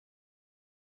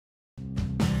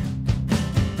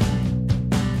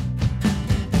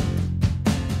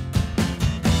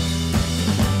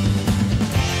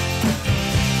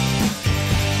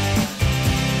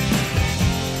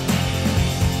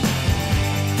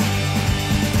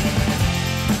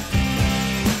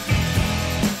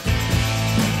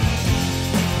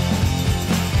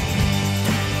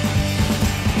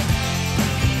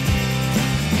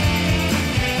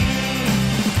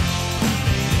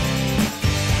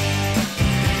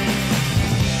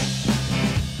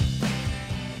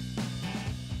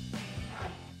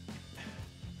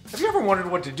wondered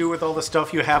what to do with all the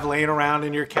stuff you have laying around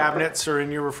in your cabinets or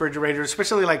in your refrigerator,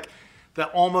 especially like the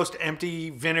almost empty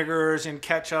vinegars and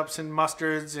ketchups and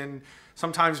mustards and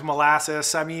sometimes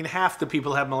molasses. I mean, half the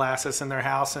people have molasses in their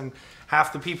house and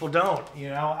half the people don't. You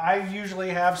know, I usually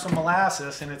have some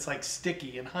molasses and it's like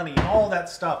sticky and honey and all that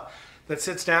stuff that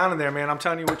sits down in there, man. I'm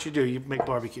telling you what you do. You make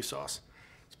barbecue sauce.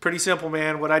 It's pretty simple,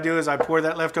 man. What I do is I pour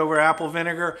that leftover apple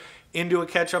vinegar into a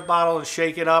ketchup bottle and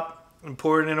shake it up and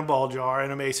pour it in a ball jar, in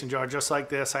a mason jar, just like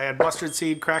this. I add mustard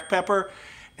seed, cracked pepper,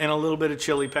 and a little bit of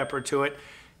chili pepper to it.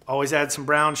 Always add some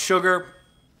brown sugar.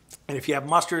 And if you have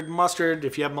mustard, mustard.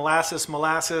 If you have molasses,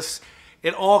 molasses.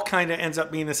 It all kind of ends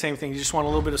up being the same thing. You just want a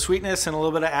little bit of sweetness and a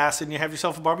little bit of acid, and you have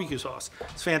yourself a barbecue sauce.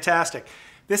 It's fantastic.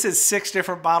 This is 6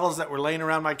 different bottles that were laying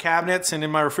around my cabinets and in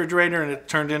my refrigerator, and it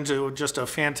turned into just a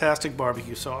fantastic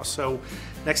barbecue sauce. So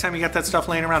next time you got that stuff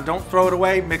laying around, don't throw it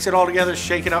away. Mix it all together,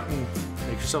 shake it up, and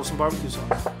make yourself some barbecue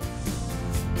sauce.